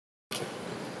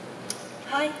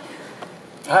Hi.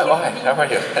 Hi, how are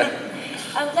you?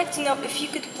 I would like to know if you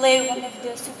could play one of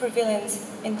the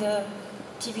supervillains in the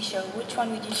TV show, which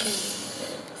one would you choose?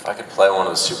 If I could play one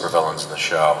of the supervillains in the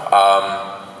show,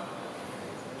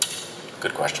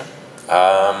 good question.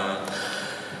 I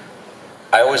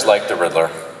always liked the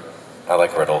Riddler. I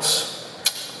like riddles.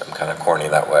 I'm kind of corny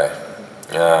that way.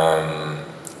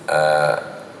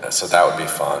 So that would be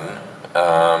fun.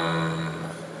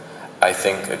 I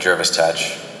think a Jervis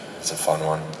Tetch is a fun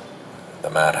one. The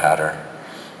Mad Hatter.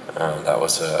 That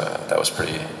was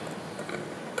pretty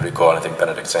cool. And I think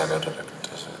Benedict Samuel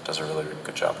does a really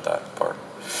good job with that part.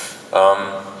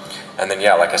 And then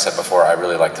yeah, like I said before, I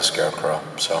really like the Scarecrow.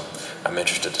 So I'm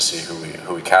interested to see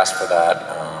who we cast for that.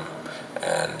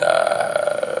 And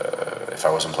if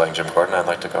I wasn't playing Jim Gordon, I'd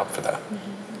like to go for that.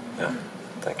 Yeah,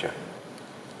 thank you.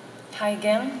 Hi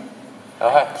again. Oh,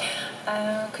 hi.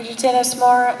 Could you tell us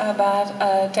more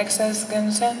about Texas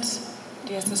Gun Sense,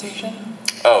 the association?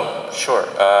 Oh, sure.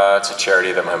 It's a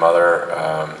charity that my mother,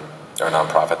 or a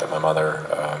nonprofit that my mother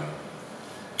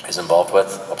is involved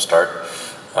with, Upstart.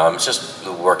 It's just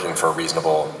working for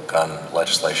reasonable gun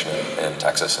legislation in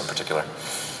Texas in particular,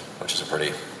 which is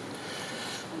a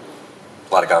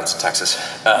lot of guns in Texas.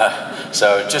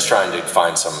 So just trying to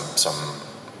find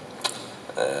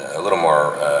a little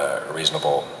more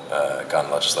reasonable gun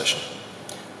legislation.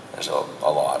 There's a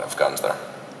lot of guns there.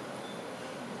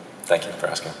 Thank you for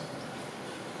asking.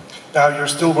 Now you're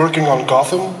still working on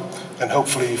Gotham, and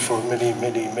hopefully for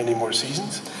many more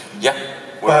seasons. Yeah.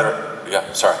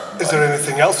 Sorry. Is there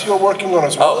anything else you're working on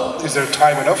as well? Is there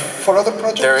time enough for other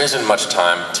projects? There isn't much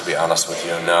time, to be honest with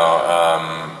you.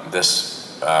 No.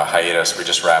 This hiatus, we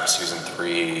just wrapped season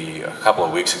 3 a couple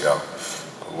of weeks ago,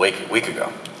 a week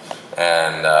ago,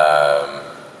 and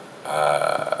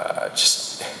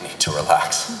just need to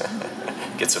relax,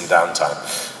 get some downtime.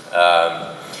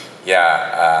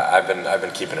 I've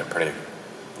been keeping it pretty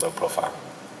low profile.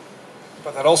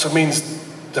 But that also means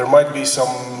there might be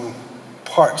some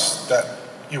parts that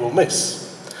you will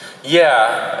miss.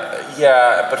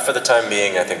 Yeah, but for the time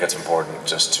being, I think it's important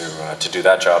just to do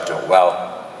that job, do it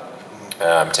well.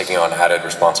 I'm taking on added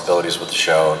responsibilities with the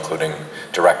show, including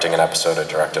directing an episode. I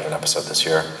directed an episode this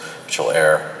year, which will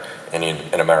air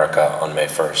in America on May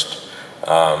 1st.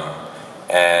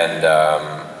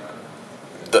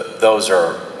 Those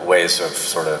are ways of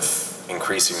sort of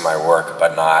increasing my work,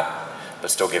 but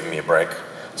still giving me a break.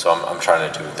 So I'm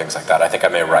trying to do things like that. I think I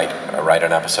may write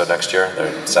an episode next year.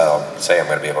 So I'll say I'm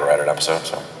going to be able to write an episode,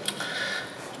 so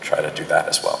try to do that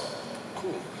as well.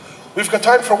 Cool. We've got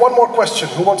time for one more question.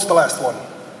 Who wants the last one?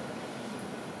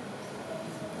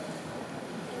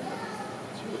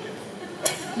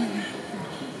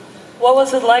 What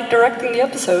was it like directing the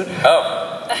episode?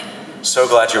 Oh, so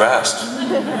glad you asked,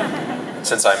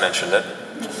 since I mentioned it.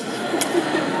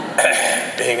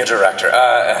 Being a director,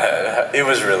 it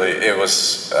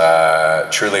was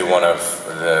truly one of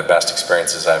the best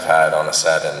experiences I've had on a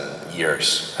set in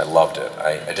years. I loved it.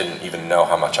 I didn't even know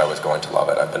how much I was going to love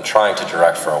it. I've been trying to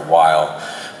direct for a while,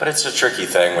 but it's a tricky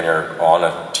thing when you're on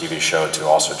a TV show to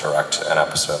also direct an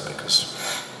episode, because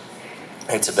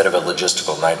it's a bit of a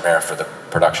logistical nightmare for the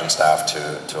production staff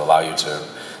to allow you to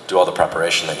do all the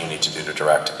preparation that you need to do to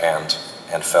direct and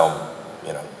film,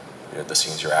 the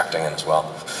scenes you're acting in as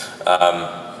well.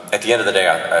 At the end of the day,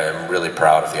 I am really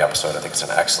proud of the episode. I think it's an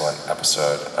excellent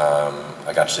episode.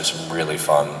 I got to do some really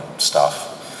fun stuff.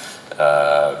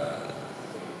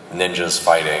 Ninjas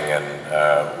fighting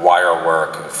and wire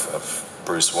work of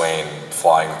Bruce Wayne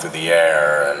flying through the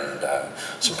air, and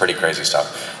some pretty crazy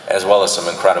stuff, as well as some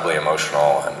incredibly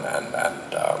emotional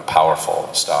and powerful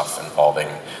stuff involving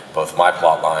both my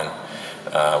plot line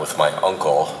with my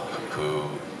uncle,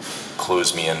 who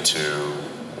clues me into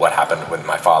what happened when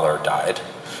my father died,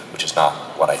 which is not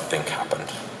what I think happened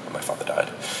when my father died,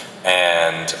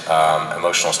 and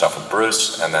emotional stuff with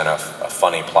Bruce, and then a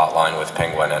funny plot line with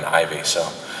Penguin and Ivy. So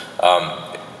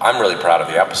I'm really proud of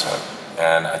the episode,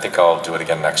 and I think I'll do it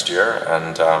again next year,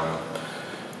 and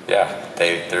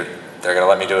they're going to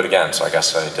let me do it again, so I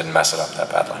guess I didn't mess it up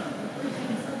that badly.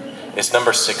 It's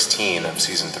number 16 of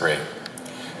season 3,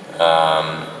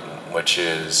 which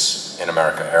is in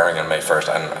America, airing on May 1st.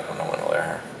 I don't know when it'll air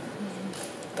here.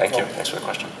 Thank you. Thanks for the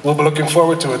question. We'll be looking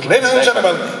forward to it. Ladies and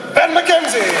gentlemen, Ben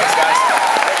McKenzie!